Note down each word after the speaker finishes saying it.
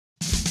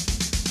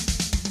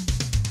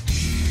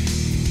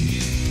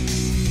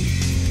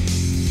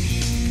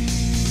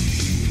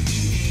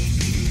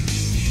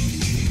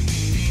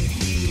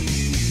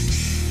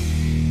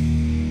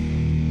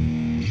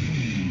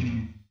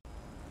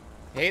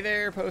Hey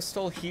there,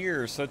 Postal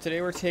here. So today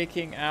we're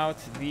taking out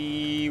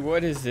the,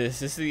 what is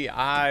this? This is the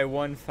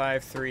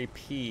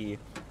I-153P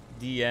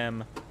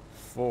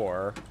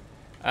DM-4.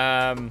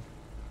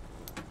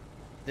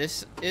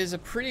 This is a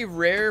pretty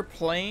rare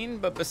plane,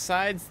 but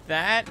besides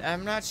that,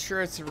 I'm not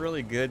sure it's a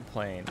really good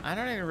plane. I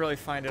don't even really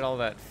find it all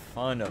that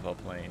fun of a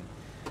plane.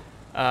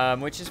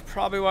 Which is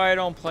probably why I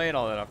don't play it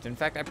all that often. In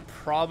fact, I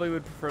probably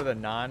would prefer the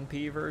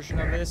non-P version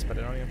of this, but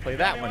I don't even play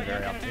that one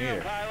very often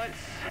either.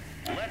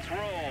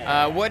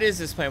 What is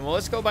this plane? Well,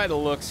 let's go by the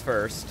looks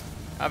first.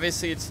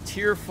 Obviously, it's a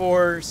Tier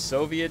 4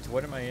 Soviet.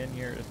 What am I in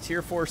here? A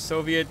Tier 4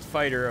 Soviet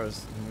fighter. I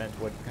was meant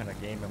what kind of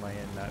game am I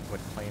in, not what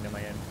plane am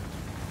I in.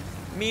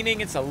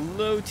 Meaning it's a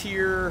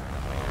low-tier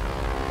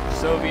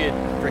Soviet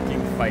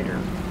freaking fighter.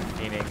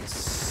 Meaning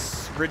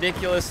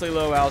ridiculously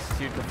low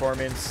altitude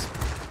performance.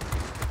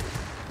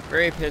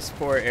 Very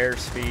piss-poor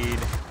airspeed.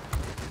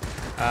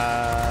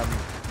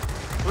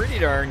 Pretty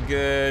darn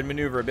good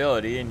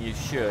maneuverability, and you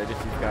should if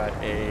you've got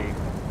a...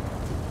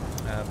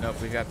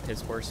 nope, we've got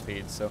piss-poor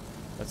speed, so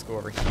let's go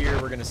over here.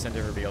 We're going to send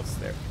everybody else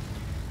there.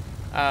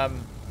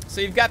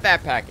 So you've got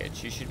that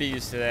package. You should be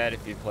used to that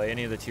if you play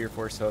any of the Tier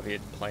 4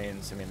 Soviet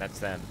planes. I mean, that's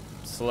them.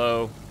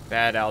 Slow,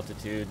 bad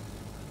altitude,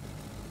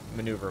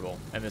 maneuverable.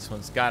 And this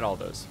one's got all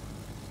those.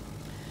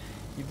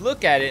 You'd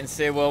look at it and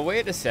say, well,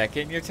 wait a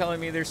second. You're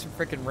telling me there's some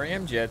freaking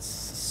ramjets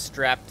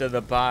strapped to the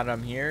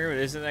bottom here.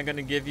 Isn't that going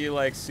to give you,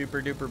 like,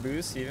 super-duper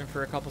boost even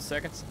for a couple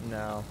seconds?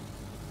 No.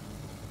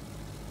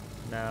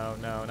 No,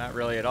 not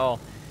really at all.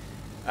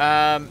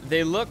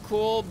 They look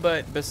cool,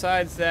 but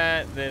besides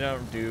that, they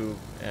don't do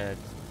a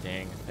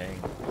dang thing.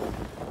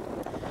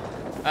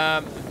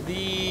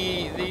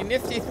 The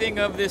nifty thing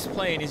of this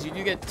plane is you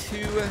do get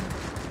two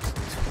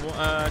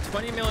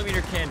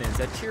 20mm cannons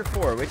at Tier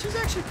 4, which is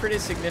actually pretty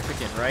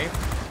significant, right?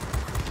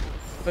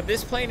 But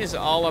this plane is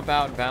all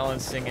about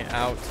balancing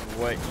out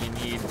what you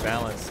need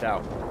balanced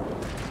out.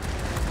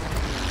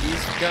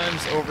 These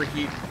guns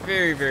overheat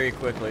very, very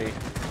quickly.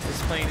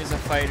 This plane is a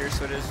fighter,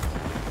 so it has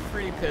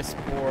pretty piss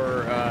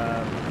poor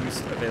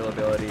boost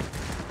availability.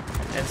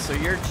 And so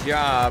your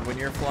job when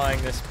you're flying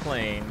this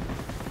plane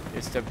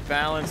is to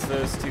balance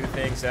those two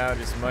things out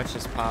as much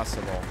as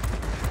possible.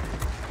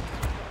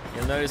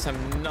 You'll notice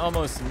I'm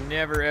almost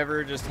never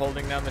ever just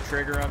holding down the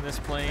trigger on this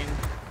plane.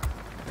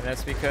 And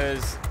that's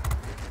because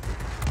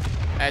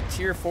at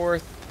Tier 4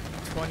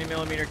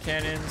 20mm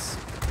cannons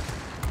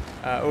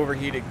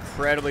overheat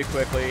incredibly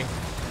quickly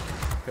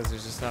because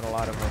there's just not a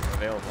lot of them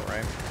available,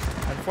 right?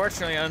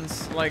 Unfortunately,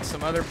 unlike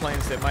some other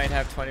planes that might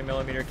have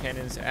 20mm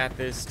cannons at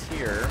this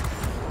tier,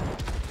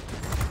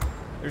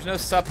 there's no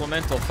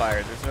supplemental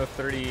fire. There's no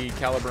 30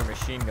 caliber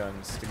machine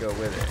guns to go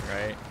with it,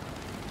 right?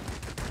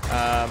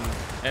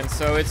 And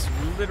so it's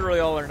literally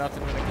all or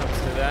nothing when it comes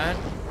to that.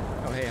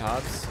 Oh, hey,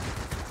 Hobbs.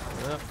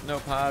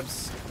 Nope,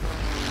 Hobbs.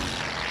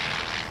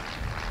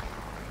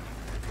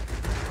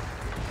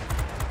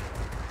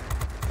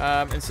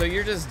 And so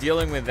you're just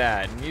dealing with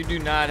that, and you do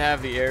not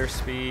have the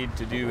airspeed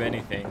to do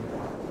anything.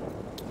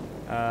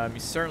 You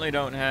certainly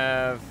don't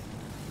have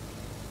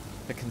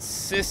the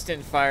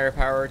consistent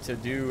firepower to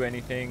do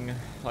anything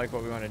like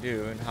what we want to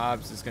do, and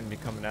Hobbs is going to be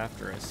coming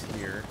after us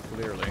here,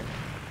 clearly.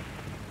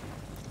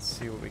 Let's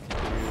see what we can do.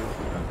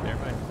 Oh,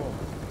 never mind, cool.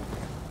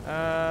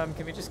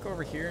 Can we just go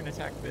over here and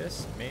attack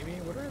this? Maybe?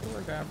 What do I have to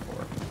look out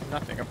for?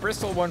 Nothing. A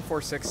Bristol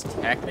 146,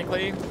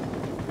 technically.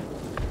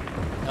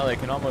 Hell, they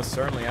can almost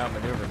certainly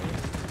outmaneuver me.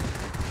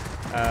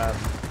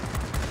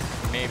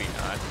 Maybe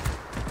not.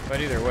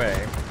 But either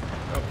way.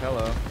 Oh,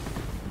 hello.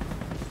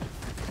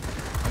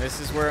 And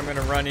this is where I'm going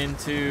to run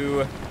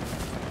into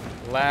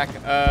lack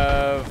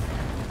of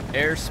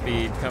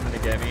airspeed coming to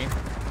get me.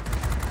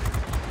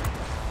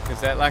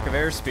 Because that lack of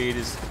airspeed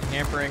is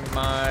hampering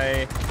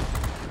my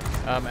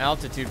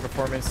altitude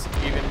performance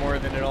even more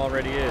than it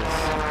already is.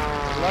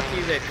 We're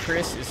lucky that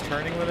Chris is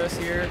turning with us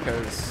here,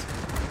 because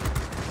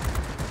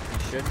he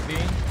shouldn't be,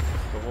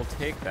 but we'll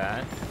take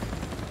that.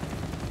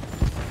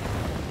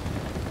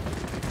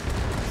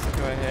 Let's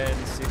go ahead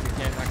and see if we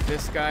can knock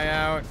this guy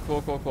out.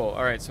 Cool, cool, cool.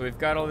 Alright, so we've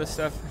got all this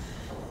stuff.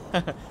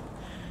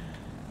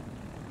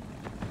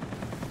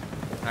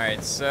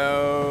 Alright,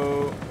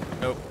 so...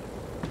 Nope.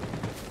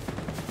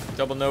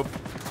 Double nope.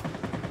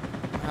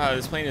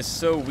 This plane is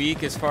so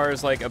weak as far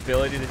as like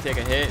ability to take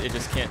a hit, it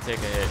just can't take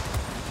a hit.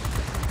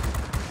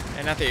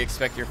 And not that you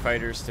expect your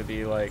fighters to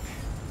be like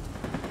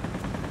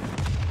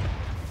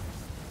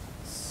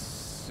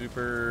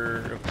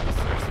super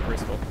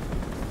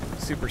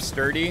super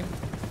sturdy.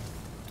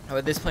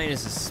 But this plane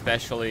is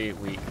especially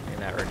weak in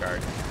that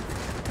regard.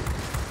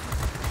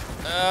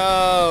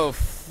 Oh,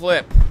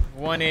 flip.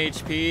 1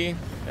 HP.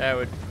 That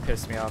would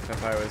piss me off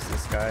if I was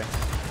this guy.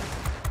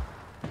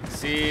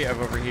 See, I've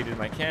overheated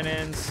my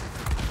cannons.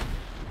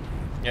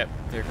 Yep,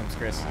 there comes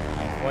Chris.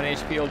 1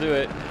 HP will do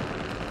it.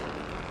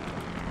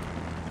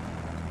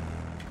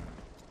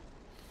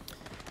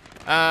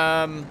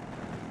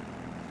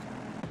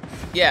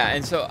 Yeah,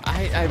 and so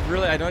I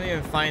don't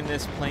even find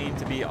this plane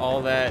to be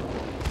all that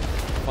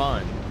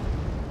fun.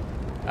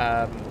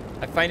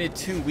 I find it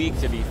too weak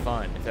to be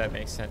fun, if that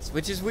makes sense.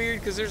 Which is weird,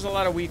 because there's a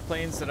lot of weak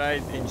planes that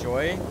I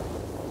enjoy.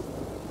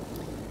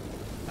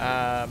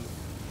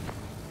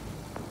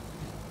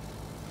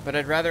 But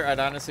I'd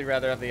honestly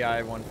rather have the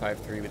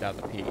I-153 without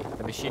the P.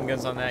 The machine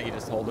guns on that, you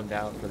just hold them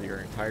down for your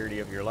entirety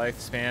of your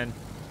lifespan.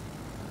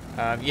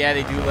 Yeah,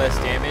 they do less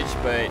damage,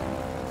 but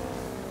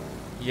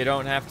you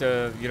don't have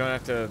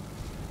to.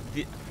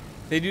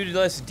 They do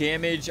less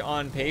damage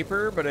on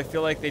paper, but I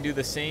feel like they do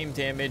the same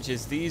damage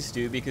as these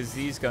do because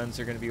these guns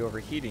are going to be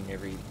overheating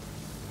every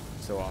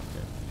so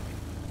often.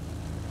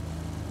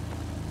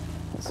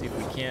 Let's see if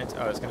we can't.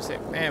 Oh, I was going to say,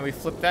 man, we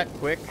flipped that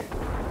quick.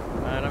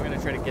 And I'm going to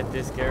try to get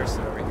this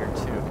garrison over here,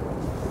 too.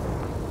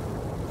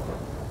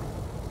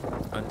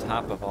 On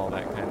top of all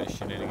that kind of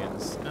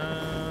shenanigans.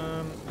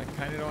 I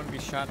kind of don't want to be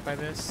shot by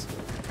this.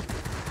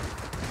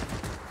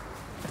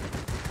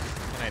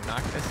 Can I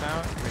knock this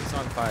out? I mean, it's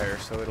on fire,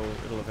 so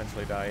it'll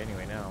eventually die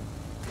anyway now.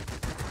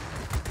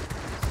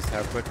 It's just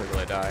how quickly will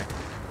it die.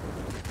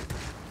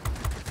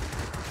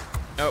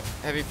 Oh,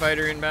 heavy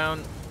fighter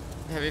inbound.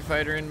 Heavy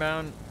fighter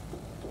inbound.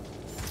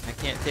 I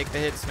can't take the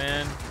hits,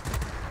 man.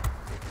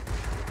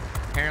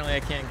 Apparently I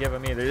can't give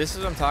them either. This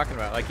is what I'm talking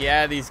about. Like,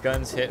 yeah, these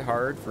guns hit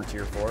hard for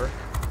tier 4,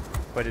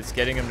 but it's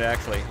getting them to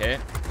actually hit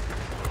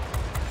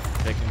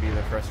that can be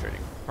the frustrating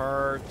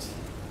part.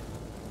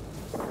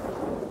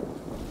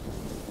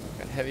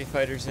 Got heavy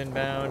fighters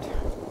inbound.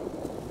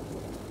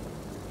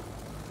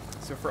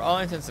 So for all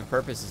intents and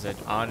purposes, I'd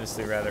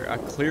honestly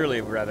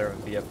clearly rather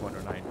have a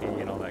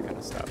BF-109B and all that kind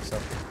of stuff. So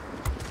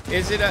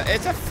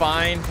it's a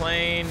fine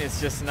plane. It's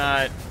just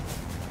not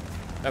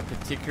a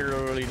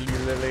particularly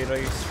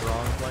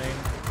strong plane.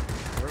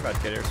 We're about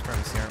to get air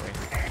supremacy, aren't we?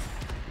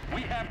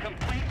 We have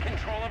complete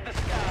control of the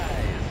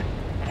skies.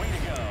 Way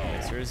to go. The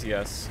answer is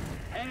yes.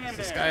 Is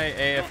this guy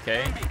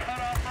AFK?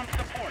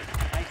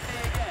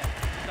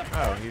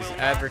 Oh, he's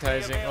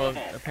advertising. Well,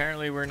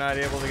 apparently we're not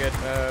able to get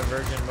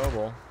Virgin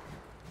Mobile.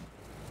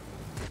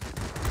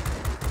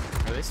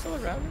 Are they still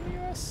around in the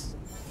US?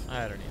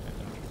 I don't even know.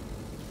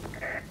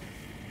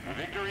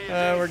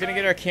 We're gonna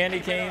get our candy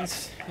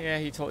canes. Yeah,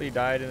 he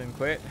died and then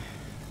quit.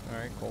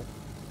 Alright, cool.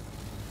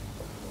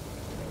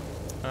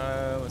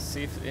 Let's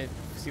see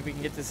if we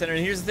can get to the center.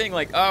 And here's the thing,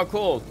 like, oh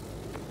cool.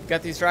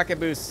 Got these rocket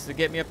boosts to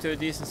get me up to a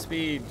decent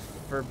speed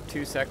for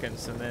 2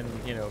 seconds, and then,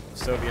 you know,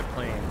 Soviet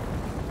plane.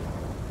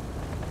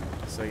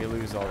 So you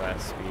lose all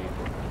that speed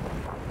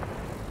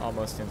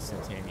almost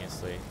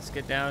instantaneously. Let's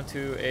get down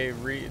to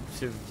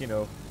you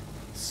know,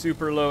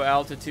 super low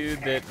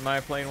altitude that my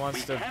plane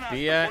wants to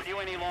be at. You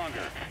any longer.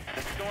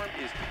 The storm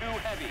is too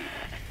heavy.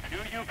 Do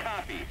you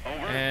copy?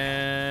 Over.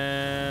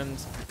 And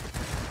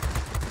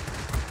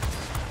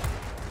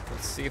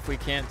let's see if we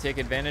can't take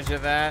advantage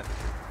of that.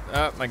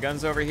 Oh, my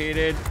gun's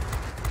overheated.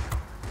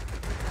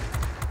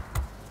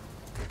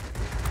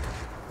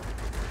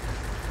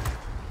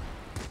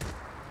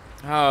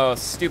 Oh,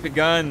 stupid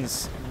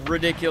guns.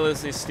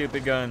 Ridiculously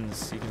stupid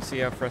guns. You can see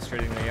how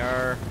frustrating they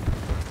are.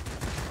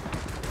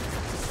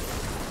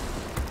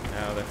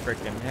 Now the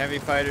frickin' heavy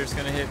fighter's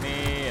gonna hit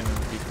me, and the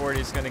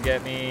P-40's gonna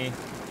get me.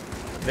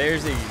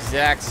 There's the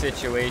exact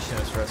situation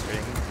that's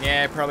frustrating.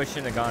 Yeah, I probably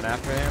shouldn't have gone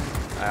after him.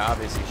 I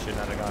obviously should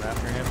not have gone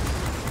after him.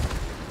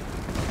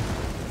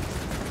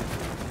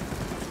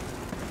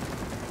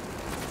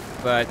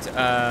 But,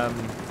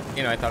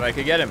 you know, I thought I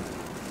could get him.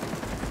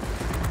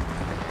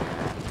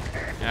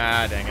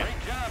 Ah, dang it.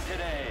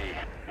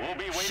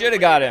 Should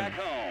have got him.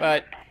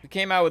 But we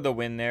came out with a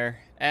win there.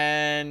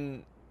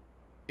 And,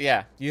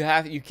 yeah, you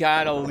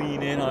gotta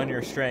lean in on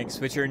your strengths,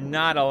 which are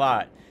not a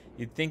lot.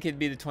 You'd think it'd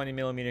be the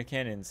 20mm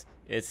cannons.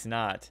 It's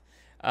not.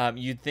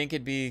 You'd think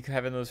it'd be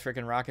having those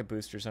freaking rocket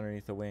boosters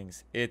underneath the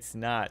wings. It's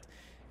not.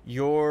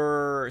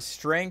 Your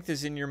strength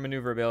is in your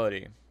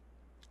maneuverability.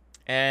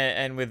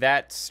 And with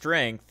that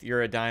strength,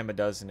 you're a dime a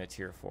dozen at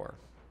tier 4.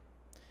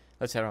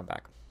 Let's head on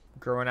back.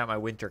 Growing out my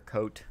winter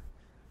coat.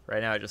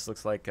 Right now it just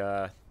looks like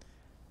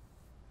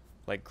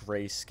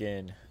gray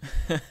skin.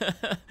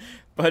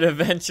 But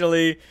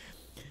eventually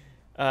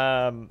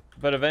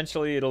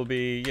it'll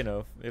be, you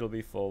know, it'll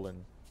be full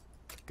and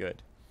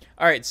good.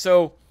 All right,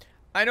 so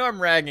I know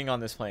I'm ragging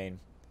on this plane.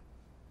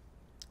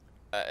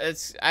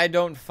 I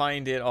don't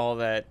find it all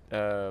that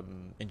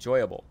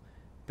enjoyable.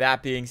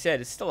 That being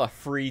said, it's still a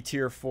free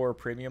tier 4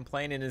 premium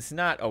plane, and it's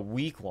not a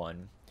weak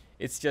one.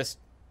 It's just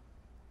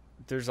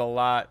there's a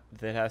lot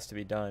that has to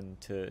be done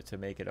to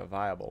make it a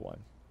viable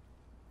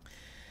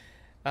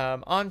one.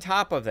 On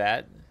top of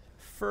that,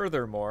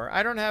 furthermore,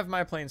 I don't have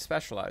my plane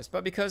specialized,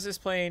 but because this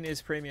plane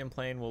is premium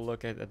plane, we'll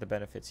look at the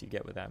benefits you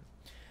get with them.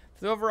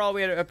 So overall,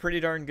 we had a pretty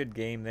darn good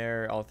game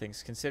there, all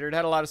things considered.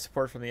 Had a lot of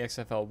support from the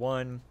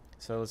XFL1,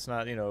 so let's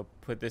not, you know,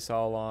 put this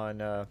all on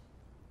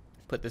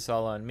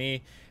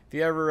me. If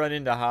you ever run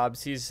into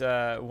Hobbs, he's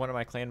one of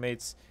my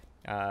clanmates,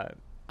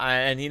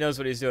 and he knows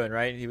what he's doing,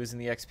 right? He was in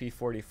the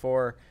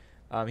XP44.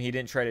 He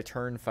didn't try to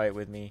turn fight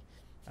with me.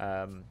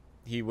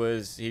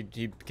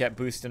 He kept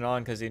boosting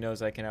on because he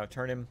knows I can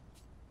outturn him.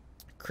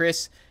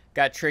 Chris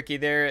got tricky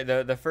there.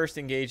 The first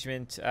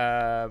engagement,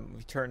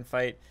 we turn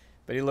fight.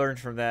 But he learned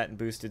from that and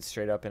boosted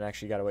straight up and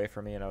actually got away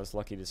from me, and I was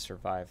lucky to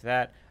survive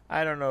that.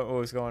 I don't know what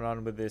was going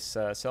on with this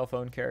cell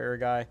phone carrier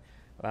guy,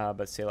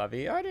 but c'est la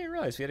vie. Oh, I didn't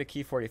realize we had a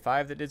Key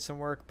 45 that did some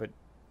work, but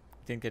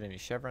didn't get any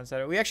chevrons out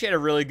of it. We actually had a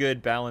really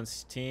good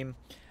balanced team.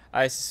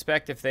 I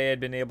suspect if they had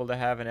been able to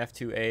have an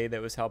F2A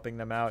that was helping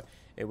them out,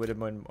 it would have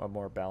been a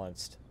more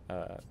balanced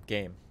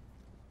game.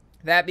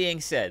 That being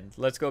said,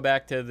 let's go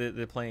back to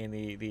the plane,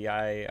 the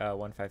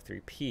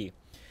I-153P.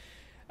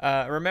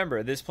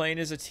 Remember, this plane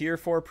is a Tier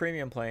 4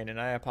 premium plane,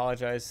 and I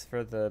apologize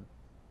for the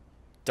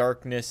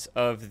darkness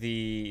of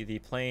the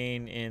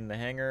plane in the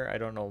hangar. I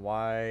don't know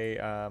why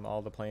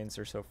all the planes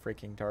are so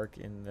freaking dark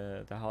in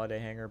the holiday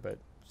hangar, but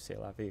c'est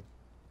la vie.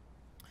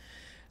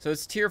 So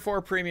it's Tier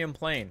 4 premium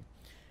plane.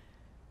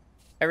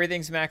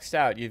 Everything's maxed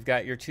out. You've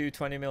got your two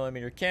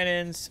 20mm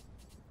cannons.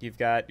 You've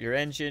got your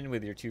engine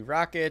with your two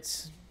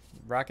rockets,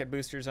 rocket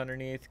boosters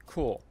underneath.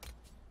 Cool.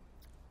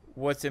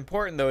 What's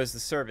important, though, is the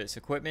service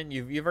equipment.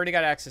 You've already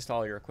got access to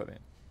all your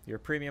equipment. Your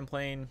premium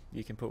plane,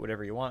 you can put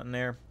whatever you want in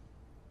there.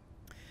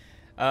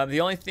 The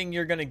only thing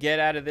you're going to get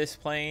out of this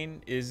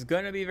plane is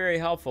going to be very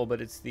helpful,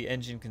 but it's the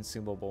engine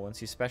consumable.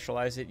 Once you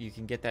specialize it, you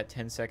can get that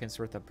 10 seconds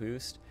worth of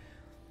boost.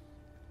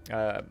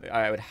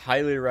 I would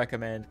highly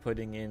recommend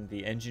putting in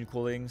the engine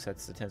cooling, so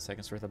that's the 10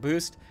 seconds worth of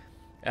boost.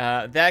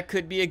 That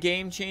could be a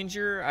game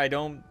changer. I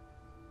don't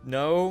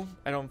know.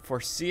 I don't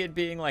foresee it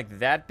being like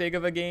that big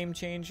of a game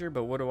changer,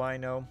 but what do I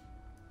know?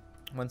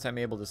 Once I'm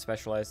able to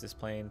specialize this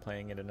plane,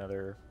 playing it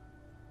another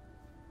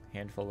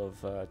handful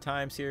of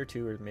times here,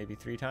 2 or maybe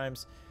 3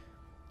 times.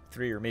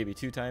 3 or maybe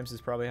 2 times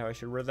is probably how I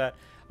should word that.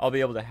 I'll be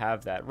able to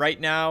have that. Right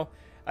now,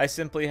 I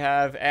simply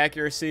have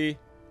accuracy.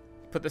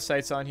 Put the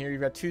sights on here. You've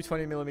got two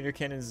 20mm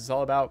cannons. It's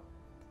all about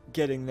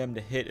getting them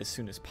to hit as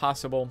soon as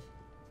possible.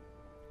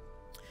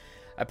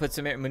 I put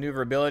some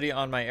maneuverability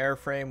on my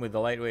airframe with the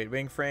lightweight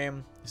wing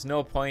frame. There's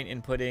no point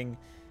in putting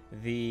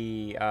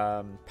the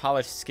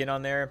polished skin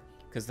on there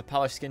because the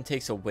polished skin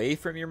takes away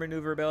from your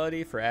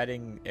maneuverability for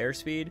adding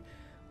airspeed.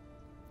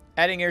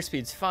 Adding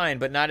airspeed's fine,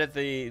 but not at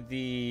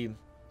the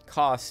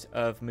cost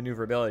of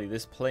maneuverability.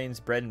 This plane's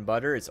bread and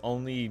butter, its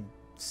only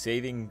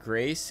saving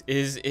grace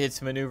is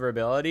its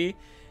maneuverability.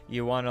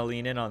 You want to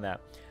lean in on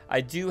that.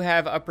 I do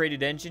have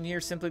upgraded engine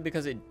here simply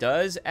because it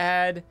does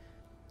add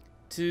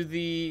to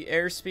the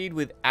airspeed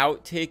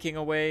without taking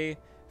away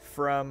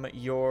from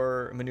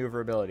your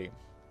maneuverability.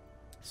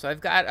 So I've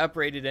got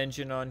upgraded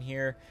engine on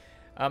here.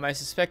 I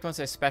suspect once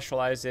I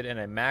specialize it and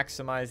I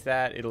maximize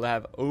that, it'll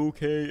have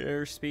okay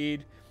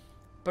airspeed.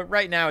 But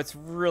right now it's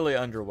really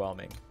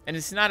underwhelming. And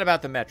it's not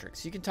about the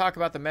metrics. You can talk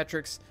about the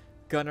metrics,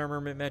 gun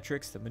armament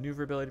metrics, the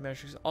maneuverability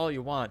metrics, all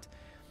you want.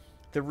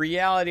 The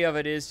reality of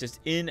it is just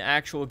in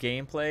actual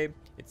gameplay,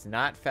 it's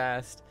not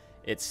fast.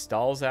 It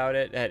stalls out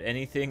at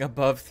anything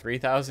above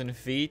 3,000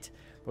 feet,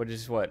 which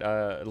is what,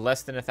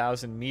 less than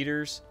 1,000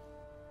 meters.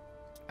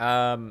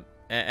 And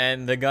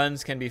the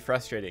guns can be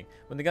frustrating.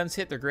 When the guns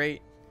hit, they're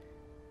great,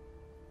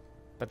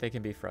 but they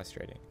can be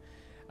frustrating.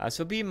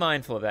 So be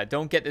mindful of that.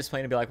 Don't get this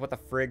plane and be like, what the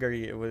frig are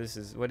you,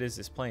 what is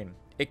this plane?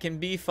 It can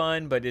be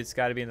fun, but it's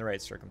got to be in the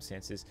right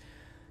circumstances.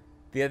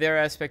 The other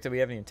aspect that we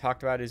haven't even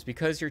talked about is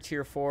because you're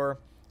Tier 4,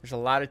 there's a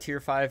lot of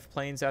Tier 5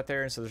 planes out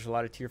there, and so there's a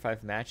lot of Tier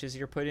 5 matches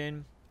you're put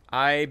in.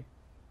 I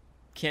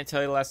can't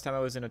tell you the last time I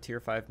was in a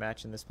Tier 5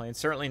 match in this plane.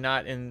 Certainly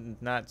not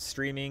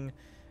streaming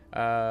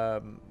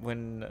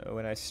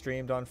when I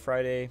streamed on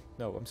Friday.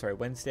 No, I'm sorry,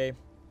 Wednesday.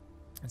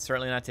 And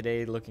certainly not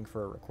today looking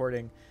for a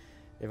recording.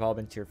 They've all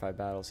been Tier 5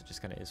 battles. It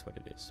just kind of is what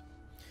it is.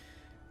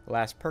 The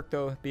last perk,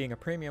 though, being a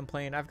premium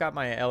plane, I've got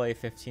my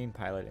LA-15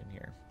 pilot in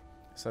here.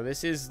 So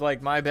this is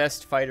like my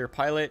best fighter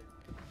pilot.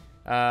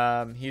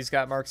 He's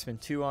got Marksman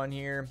 2 on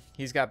here.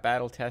 He's got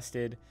battle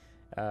tested,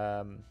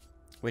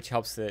 which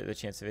helps the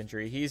chance of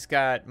injury. He's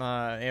got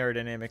my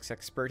aerodynamics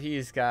expert.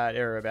 He's got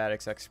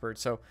aerobatics expert.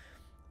 So,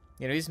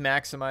 you know, he's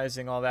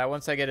maximizing all that.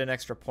 Once I get an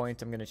extra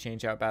point, I'm going to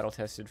change out battle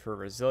tested for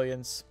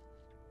resilience.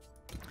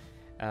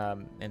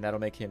 And that'll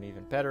make him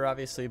even better,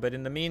 obviously. But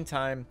in the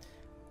meantime,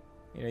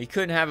 you know, you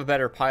couldn't have a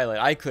better pilot.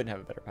 I couldn't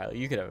have a better pilot.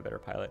 You could have a better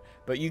pilot.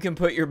 But you can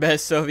put your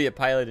best Soviet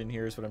pilot in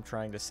here is what I'm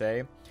trying to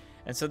say.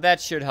 And so that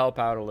should help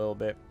out a little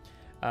bit.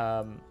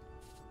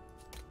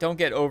 Don't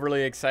get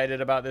overly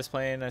excited about this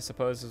plane, I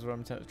suppose, is what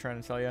I'm trying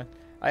to tell you.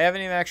 I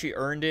haven't even actually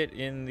earned it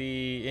in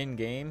the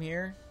in-game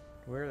here.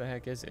 Where the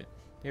heck is it?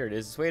 Here it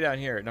is. It's way down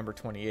here at number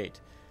 28.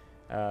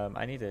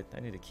 I need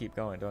to keep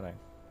going, don't I?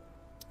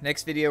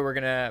 Next video we're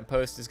going to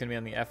post is going to be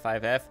on the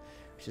F5F,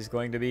 which is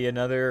going to be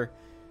another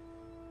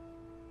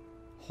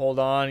hold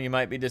on, you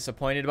might be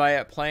disappointed by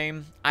it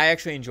plane. I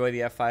actually enjoy the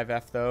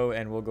F5F though,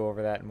 and we'll go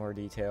over that in more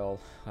detail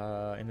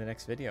in the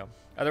next video.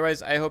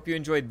 Otherwise, I hope you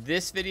enjoyed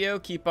this video.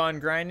 Keep on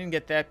grinding,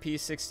 get that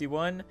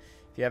P61 if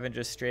you haven't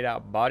just straight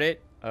out bought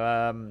it.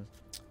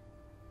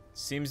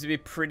 Seems to be a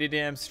pretty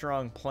damn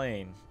strong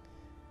plane.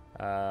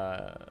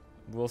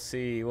 We'll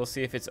see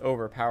if it's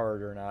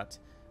overpowered or not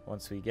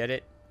once we get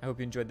it. I hope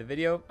you enjoyed the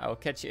video. I will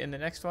catch you in the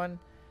next one.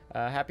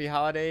 Happy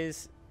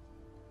holidays.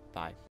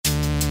 Bye.